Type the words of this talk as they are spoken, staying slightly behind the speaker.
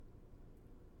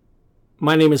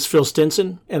My name is Phil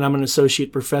Stinson, and I'm an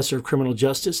Associate Professor of Criminal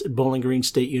Justice at Bowling Green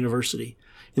State University.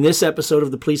 In this episode of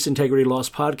the Police Integrity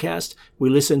Lost podcast, we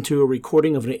listen to a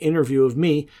recording of an interview of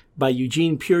me by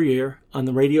Eugene Puryear on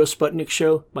the Radio Sputnik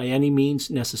show, By Any Means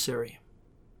Necessary.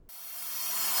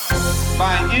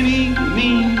 By any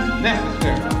means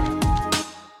necessary.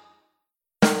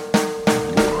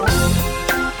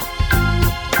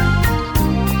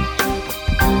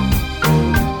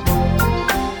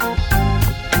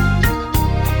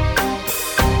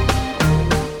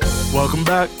 Welcome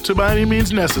back to By Any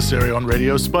Means Necessary on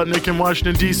Radio Sputnik in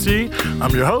Washington, D.C.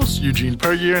 I'm your host, Eugene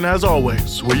Puryear, and as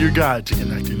always, we're your guide to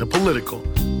connecting the political,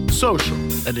 social,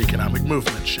 and economic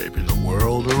movements shaping the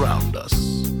world around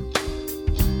us.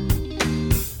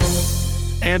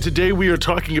 And today we are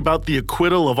talking about the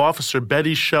acquittal of Officer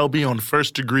Betty Shelby on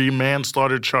first-degree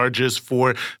manslaughter charges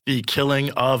for the killing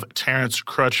of Terrence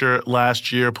Crutcher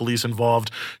last year.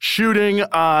 Police-involved shooting.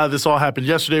 This all happened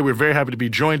yesterday. We're very happy to be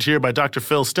joined here by Dr.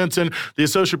 Phil Stinson, the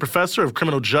Associate Professor of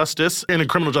Criminal Justice in a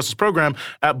Criminal Justice program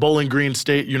at Bowling Green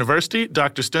State University.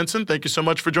 Dr. Stinson, thank you so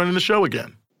much for joining the show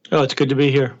again. Oh, it's good to be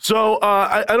here. So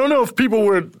I don't know if people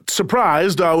were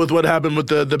surprised with what happened with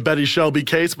the Betty Shelby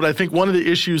case, but I think one of the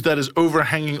issues that is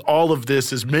overhanging all of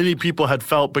this is many people had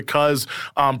felt because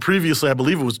previously, I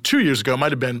believe it was 2 years ago,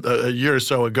 might have been a year or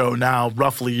so ago now,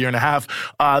 roughly a year and a half,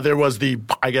 there was the,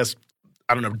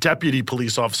 deputy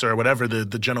police officer or whatever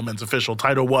the gentleman's official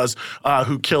title was,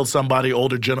 who killed somebody,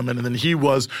 older gentleman, and then he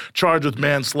was charged with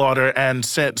manslaughter and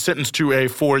sentenced to a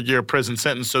 4-year prison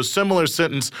sentence. So similar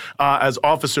sentence as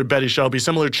Officer Betty Shelby,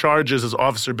 similar charges as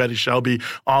Officer Betty Shelby,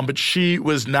 but she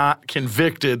was not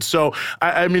convicted. So,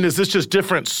 I mean, is this just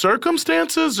different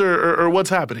circumstances or what's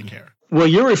happening here? Well,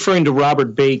 you're referring to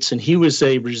Robert Bates, and he was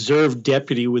a reserve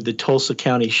deputy with the Tulsa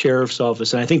County Sheriff's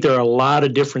Office, and I think there are a lot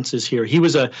of differences here. He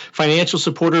was a financial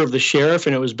supporter of the sheriff,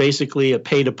 and it was basically a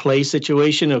pay-to-play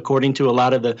situation, according to a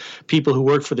lot of the people who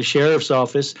work for the sheriff's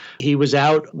office. He was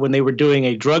out when they were doing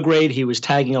a drug raid. He was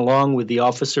tagging along with the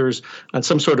officers on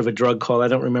some sort of a drug call. I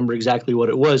don't remember exactly what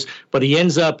it was, but he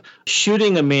ends up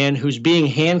shooting a man who's being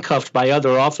handcuffed by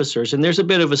other officers, and there's a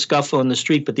bit of a scuffle in the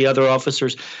street, but the other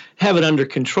officers have it under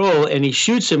control, and he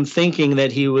shoots him thinking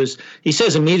that he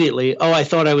says immediately, "Oh, I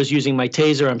thought I was using my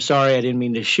taser. I'm sorry, I didn't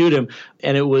mean to shoot him."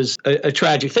 And it was a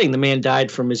tragic thing. The man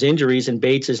died from his injuries, and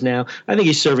Bates is now, I think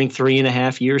he's serving 3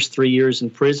 years in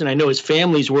prison. I know his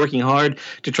family's working hard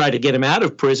to try to get him out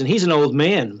of prison. He's an old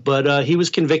man, but he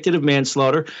was convicted of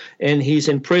manslaughter, and he's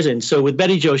in prison. So with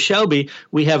Betty Jo Shelby,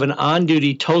 we have an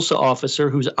on-duty Tulsa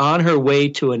officer who's on her way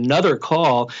to another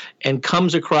call and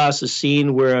comes across a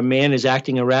scene where a man is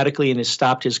acting erratically and has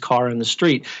stopped his car in the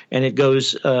street, and it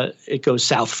goes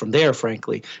south from there,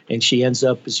 frankly. And she ends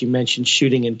up, as you mentioned,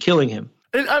 shooting and killing him.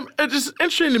 And it's just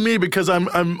interesting to me because I'm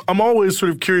always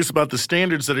sort of curious about the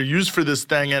standards that are used for this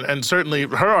thing, and certainly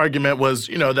her argument was,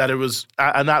 that it was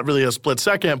not really a split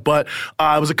second, but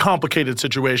it was a complicated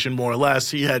situation more or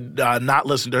less. He had not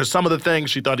listened to her. Some of the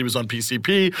things she thought he was on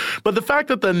PCP, but the fact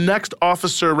that the next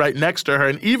officer right next to her,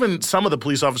 and even some of the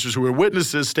police officers who were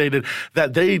witnesses, stated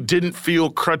that they didn't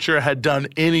feel Crutcher had done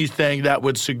anything that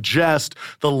would suggest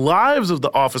the lives of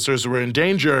the officers were in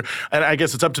danger. And I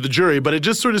guess it's up to the jury, but it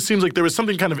just sort of seems like there was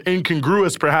something kind of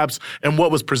incongruous, perhaps, in what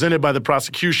was presented by the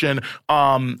prosecution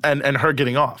and her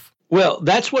getting off. Well,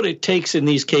 that's what it takes in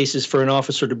these cases for an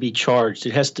officer to be charged.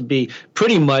 It has to be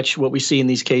pretty much what we see in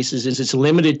these cases is it's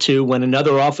limited to when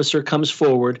another officer comes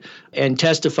forward and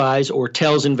testifies or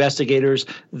tells investigators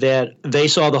that they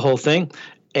saw the whole thing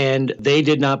and they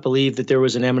did not believe that there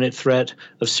was an imminent threat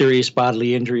of serious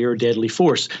bodily injury or deadly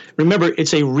force. Remember,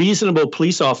 it's a reasonable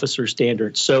police officer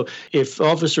standard. So if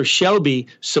Officer Shelby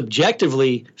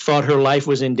subjectively thought her life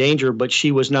was in danger, but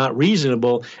she was not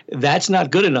reasonable, that's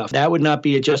not good enough. That would not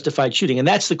be a justified shooting. And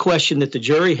that's the question that the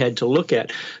jury had to look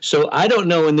at. So I don't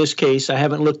know in this case, I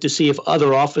haven't looked to see if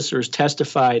other officers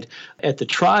testified at the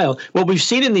trial. What we've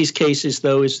seen in these cases,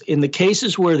 though, is in the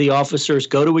cases where the officers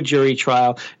go to a jury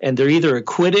trial and they're either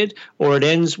acquitted or it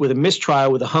ends with a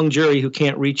mistrial with a hung jury who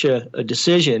can't reach a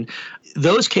decision.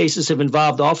 Those cases have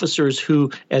involved officers who,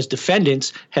 as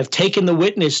defendants, have taken the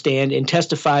witness stand and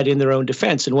testified in their own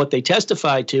defense. And what they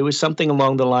testified to is something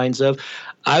along the lines of,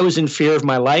 I was in fear of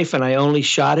my life and I only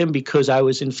shot him because I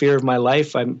was in fear of my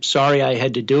life. I'm sorry I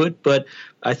had to do it, but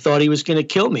I thought he was going to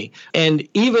kill me. And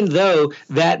even though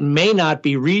that may not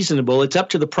be reasonable, it's up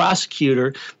to the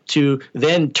prosecutor to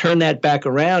then turn that back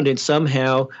around and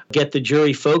somehow get the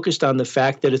jury focused on the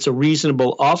fact that it's a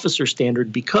reasonable officer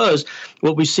standard. Because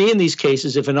what we see in these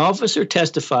cases, if an officer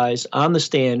testifies on the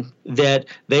stand that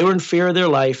they were in fear of their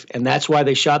life and that's why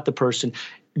they shot the person,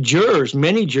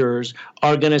 many jurors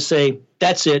are going to say,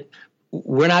 that's it.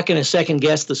 we're not going to second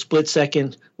guess the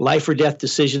split-second life or death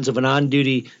decisions of an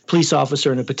on-duty police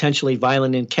officer in a potentially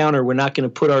violent encounter. We're not going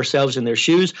to put ourselves in their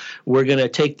shoes. We're going to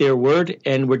take their word,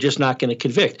 and we're just not going to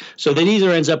convict. So that either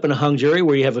ends up in a hung jury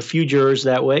where you have a few jurors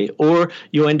that way, or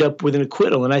you end up with an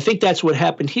acquittal. And I think that's what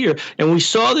happened here. And we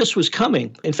saw this was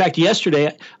coming. In fact,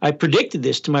 yesterday, I predicted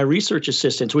this to my research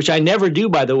assistants, which I never do,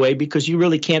 by the way, because you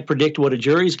really can't predict what a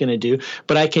jury is going to do.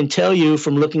 But I can tell you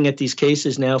from looking at these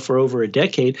cases now for over a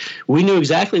decade, we knew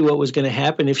exactly what was going to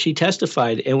happen if she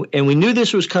testified. And we knew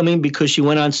this was coming because she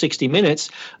went on 60 Minutes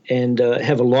and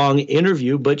have a long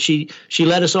interview, but she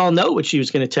let us all know what she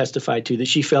was going to testify to, that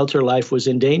she felt her life was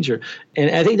in danger.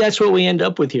 And I think that's what we end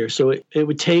up with here. So it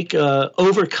would take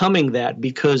overcoming that,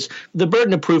 because the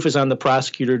burden of proof is on the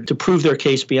prosecutor to prove their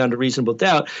case beyond a reasonable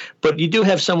doubt. But you do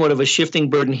have somewhat of a shifting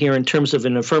burden here in terms of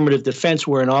an affirmative defense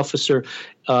where an officer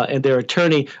and their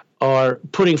attorney are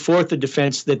putting forth the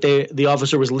defense that the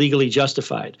officer was legally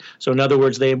justified. So in other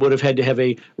words, they would have had to have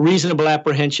a reasonable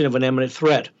apprehension of an imminent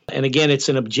threat. And again, it's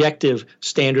an objective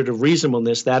standard of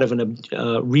reasonableness, that of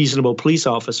a reasonable police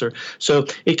officer. So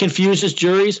it confuses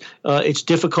juries. It's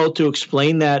difficult to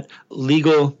explain that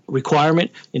legal requirement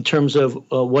in terms of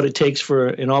what it takes for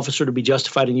an officer to be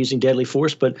justified in using deadly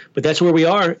force. But that's where we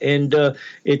are. And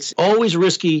it's always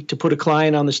risky to put a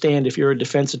client on the stand if you're a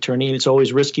defense attorney, and it's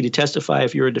always risky to testify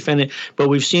if you're a defendant. But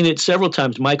we've seen it several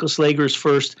times. Michael Slager's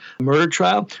first murder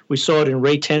trial. We saw it in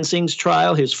Ray Tensing's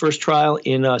trial, his first trial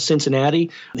in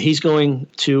Cincinnati. He's going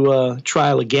to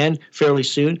trial again fairly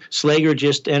soon. Slager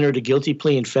just entered a guilty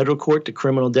plea in federal court to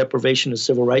criminal deprivation of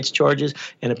civil rights charges,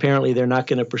 and apparently they're not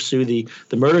going to pursue the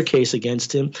murder case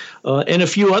against him. And a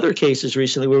few other cases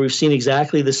recently where we've seen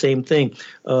exactly the same thing.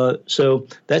 So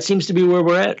that seems to be where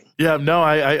we're at. Yeah, no,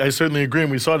 I certainly agree.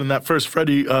 And we saw it in that first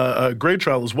Freddie Gray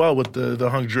trial as well with the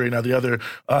hung jury. Now, the other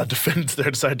defendants there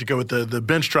decided to go with the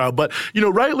bench trial. But,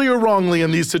 rightly or wrongly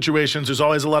in these situations, there's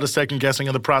always a lot of second guessing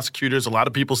of the prosecutors. A lot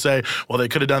of people say, well, they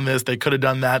could have done this, they could have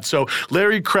done that. So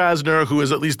Larry Krasner, who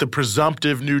is at least the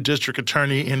presumptive new district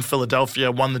attorney in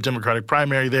Philadelphia, won the Democratic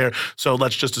primary there. So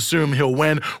let's just assume he'll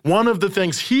win. One of the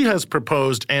things he has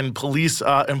proposed in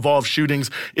police-involved shootings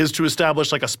is to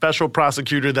establish like a special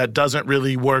prosecutor that doesn't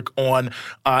really work on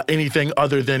anything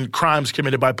other than crimes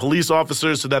committed by police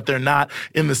officers, so that they're not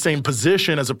in the same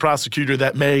position as a prosecutor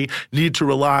that may need to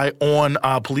rely on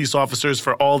police officers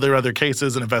for all their other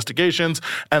cases and investigations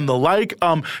and the like.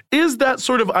 Is that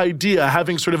sort of idea,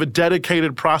 having sort of a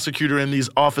dedicated prosecutor in these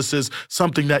offices,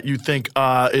 something that you think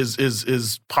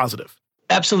is positive?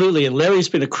 Absolutely. And Larry's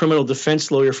been a criminal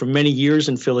defense lawyer for many years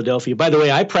in Philadelphia. By the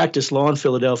way, I practiced law in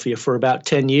Philadelphia for about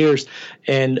 10 years,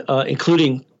 and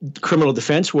including criminal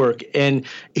defense work. And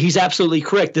he's absolutely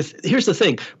correct. Here's the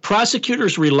thing.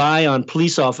 Prosecutors rely on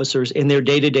police officers in their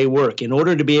day-to-day work. In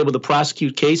order to be able to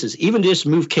prosecute cases, even just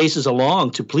move cases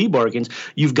along to plea bargains,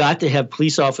 you've got to have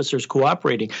police officers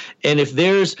cooperating. And if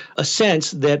there's a sense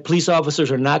that police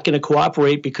officers are not going to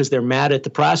cooperate because they're mad at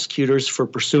the prosecutors for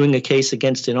pursuing a case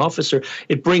against an officer,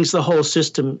 it brings the whole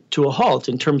system to a halt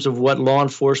in terms of what law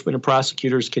enforcement and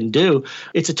prosecutors can do.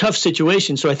 It's a tough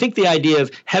situation. So I think the idea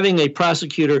of having a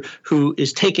prosecutor who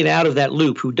is taken out of that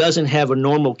loop, who doesn't have a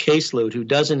normal caseload, who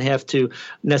doesn't have to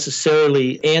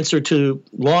necessarily answer to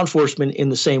law enforcement in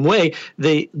the same way,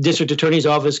 the district attorney's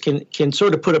office can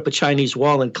sort of put up a Chinese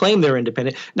wall and claim they're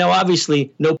independent. Now, obviously,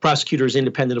 no prosecutor is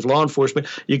independent of law enforcement.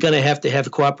 You're going to have the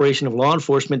cooperation of law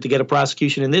enforcement to get a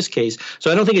prosecution in this case.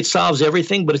 So I don't think it solves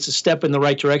everything, but it's a step in the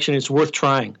right direction. It's worth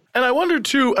trying. And I wonder,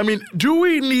 too, do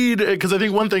we need, because I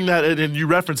think one thing that, and you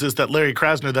referenced this, that Larry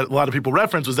Krasner, that a lot of people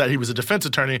referenced, was that he was a defense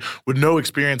attorney with no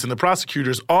experience in the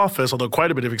prosecutor's office, although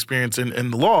quite a bit of experience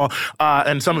in the law.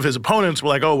 And some of his opponents were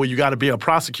like, oh, well, you got to be a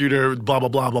prosecutor, blah, blah,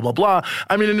 blah, blah, blah, blah.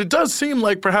 And it does seem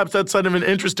like perhaps that's sort of an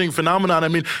interesting phenomenon.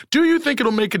 Do you think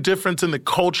it'll make a difference in the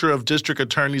culture of district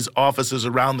attorneys' offices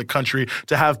around the country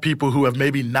to have people who have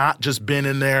maybe not just been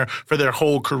in there for their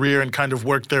whole career and kind of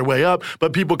worked their way up,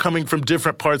 but people coming from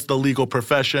different parts of the legal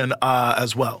profession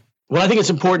as well? Well, I think it's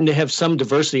important to have some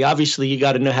diversity. Obviously, you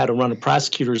got to know how to run a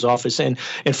prosecutor's office. And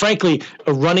frankly,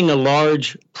 running a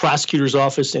large prosecutor's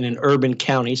office in an urban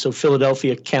county, so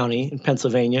Philadelphia County in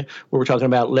Pennsylvania, where we're talking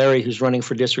about Larry, who's running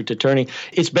for district attorney,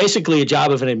 it's basically a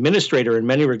job of an administrator in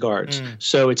many regards.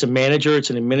 So it's a manager, it's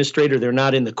an administrator. They're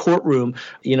not in the courtroom,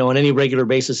 on any regular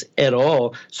basis at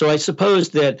all. So I suppose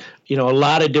that, a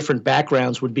lot of different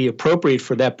backgrounds would be appropriate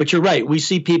for that. But you're right. We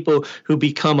see people who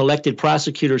become elected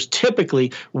prosecutors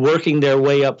typically working their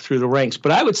way up through the ranks.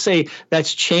 But I would say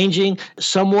that's changing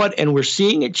somewhat, and we're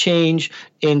seeing it change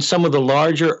in some of the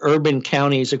larger urban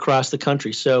counties across the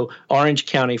country. So Orange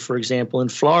County, for example, in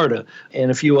Florida,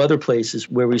 and a few other places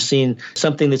where we've seen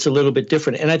something that's a little bit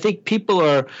different. And I think people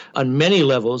are, on many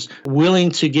levels,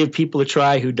 willing to give people a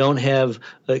try who don't have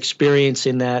experience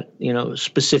in that,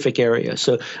 specific area.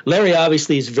 So Larry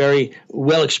obviously is a very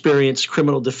well-experienced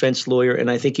criminal defense lawyer,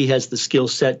 and I think he has the skill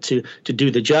set to do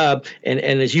the job. And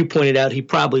as you pointed out, he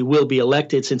probably will be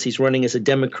elected since he's running as a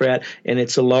Democrat, and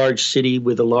it's a large city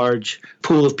with a large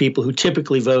pool of people who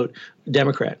typically vote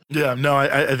Democrat. Yeah, no,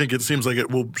 I think it seems like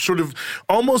it will sort of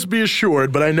almost be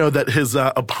assured, but I know that his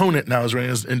opponent now is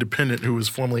running as an independent who was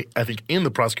formerly, I think, in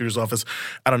the prosecutor's office.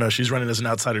 I don't know, she's running as an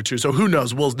outsider too. So who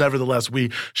knows? Well, nevertheless,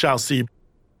 we shall see.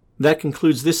 That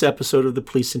concludes this episode of the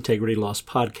Police Integrity Lost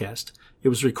podcast. It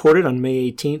was recorded on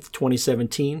May 18th,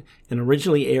 2017, and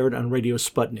originally aired on Radio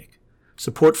Sputnik.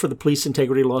 Support for the Police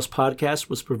Integrity Lost podcast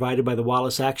was provided by the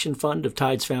Wallace Action Fund of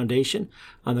Tides Foundation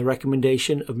on the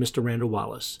recommendation of Mr. Randall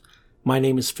Wallace. My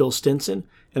name is Phil Stinson,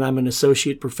 and I'm an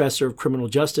Associate Professor of Criminal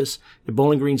Justice at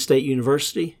Bowling Green State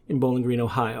University in Bowling Green,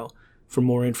 Ohio. For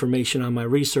more information on my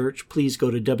research, please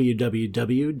go to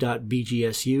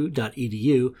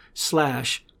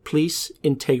www.bgsu.edu/Police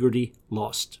Integrity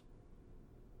Lost.